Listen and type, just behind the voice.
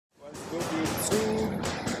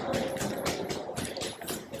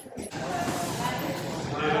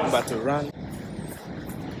about to run.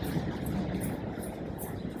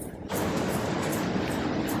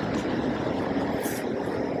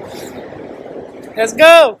 Let's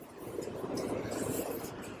go!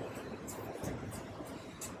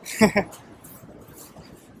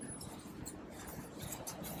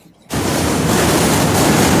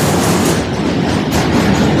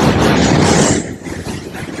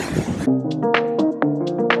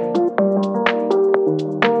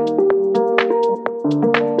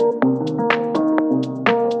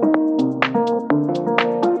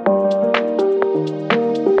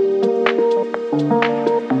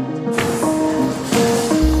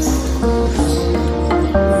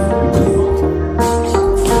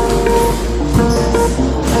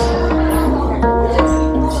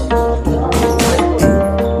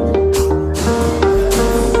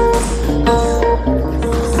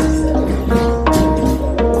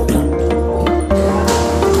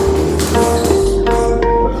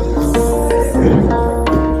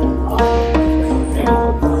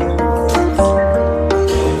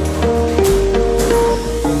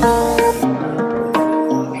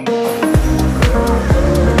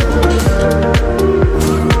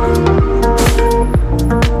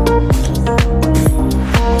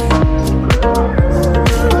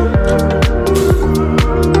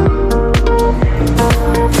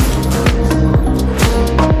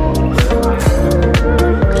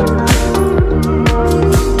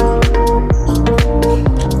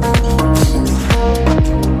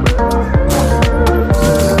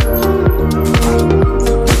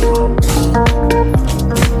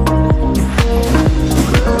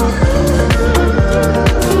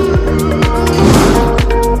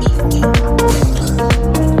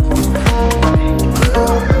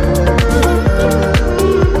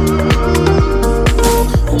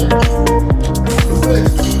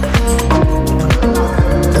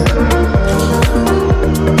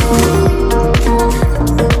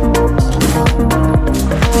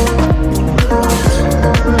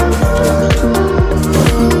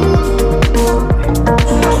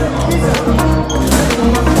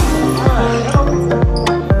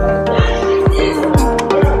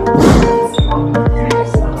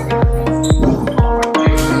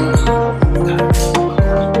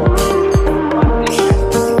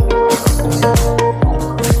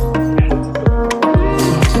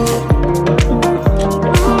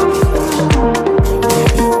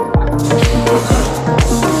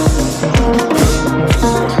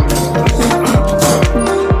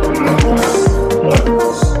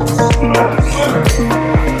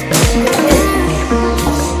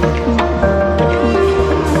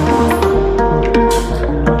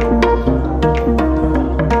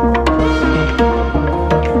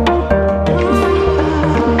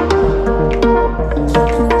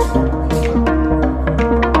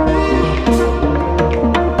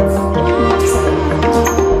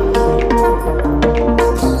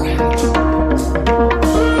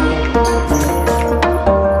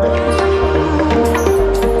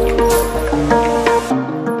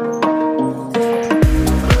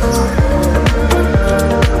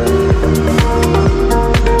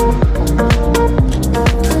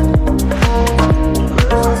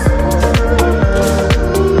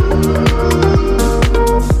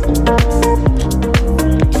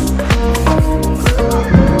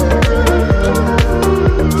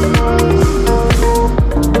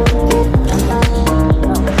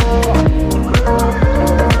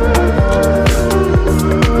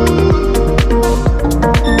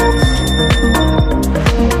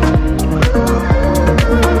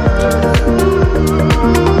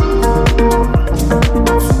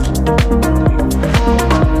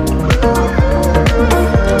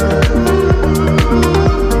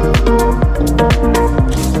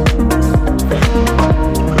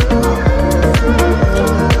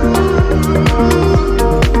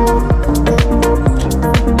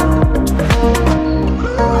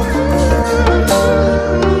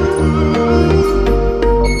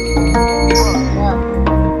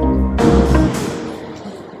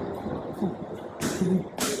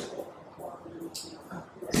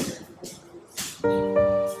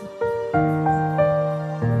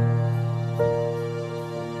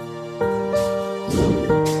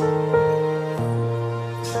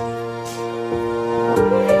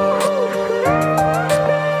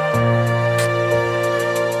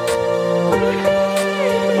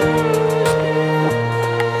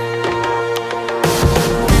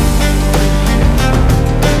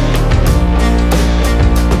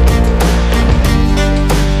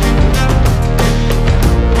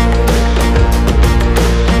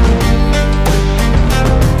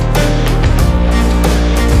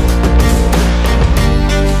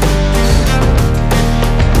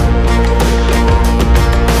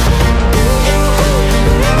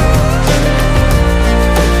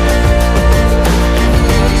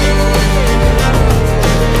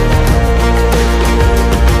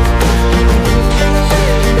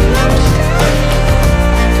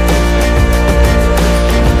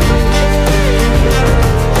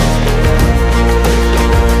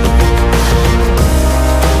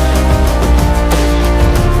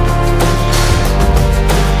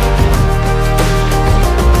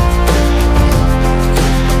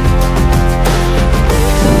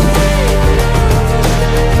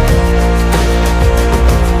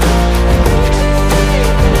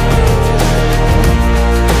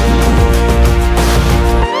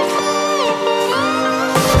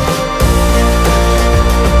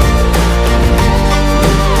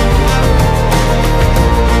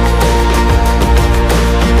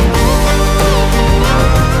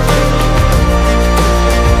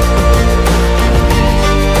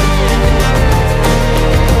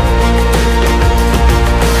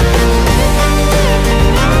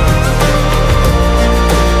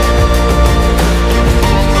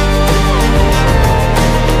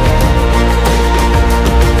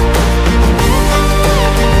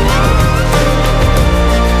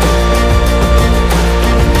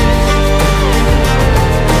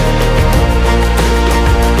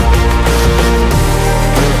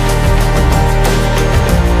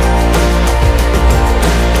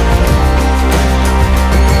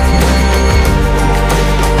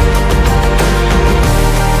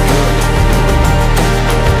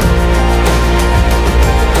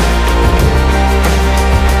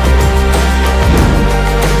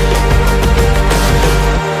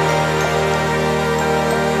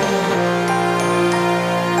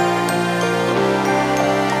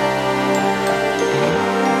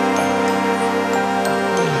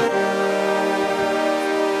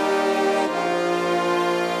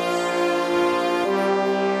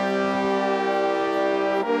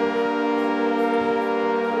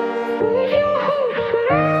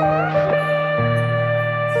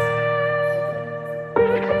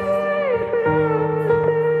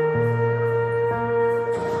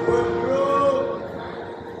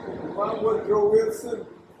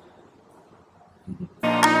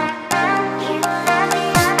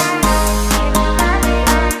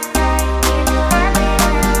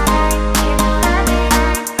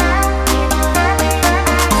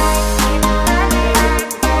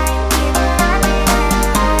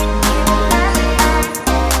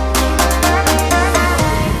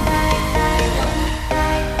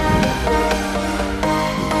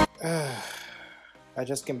 I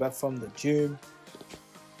just came back from the gym.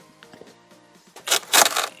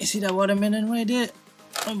 You see that watermelon right there?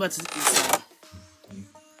 I'm about to eat some.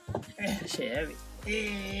 Shit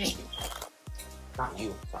heavy. Not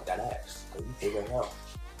you, not that ass. Cause you figure it out.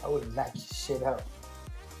 I would knock your shit out.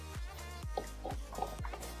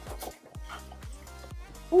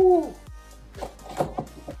 Ooh.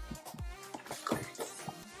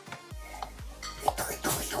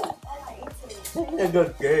 A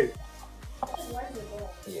good game.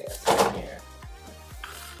 Yeah, same here.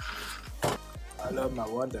 I love my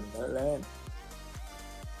watermelon.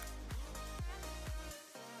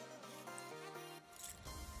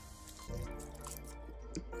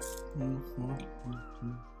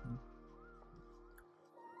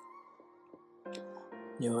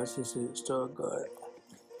 Yo, this is so good.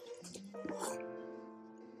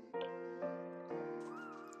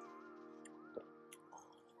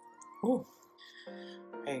 Oh,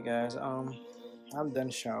 hey guys, I'm done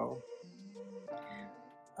show.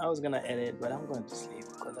 I was gonna edit, but I'm going to sleep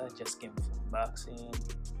because I just came from boxing.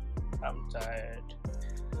 I'm tired.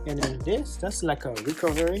 And then that's like a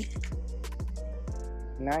recovery.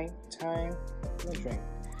 Night time, no drink.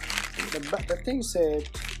 The thing said,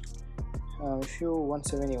 if you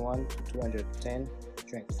 171 to 210,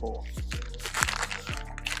 drink 4.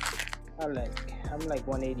 I'm like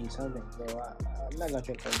 180 something, so I'm not gonna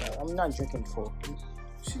drink that. I'm not drinking 4.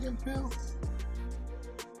 She can pill.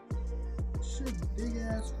 Shit, big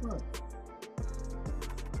ass front.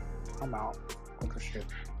 I'm out. Go to shit.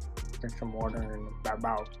 Drink some water and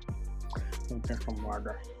bow. Drink some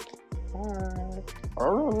water.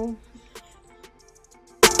 Alright.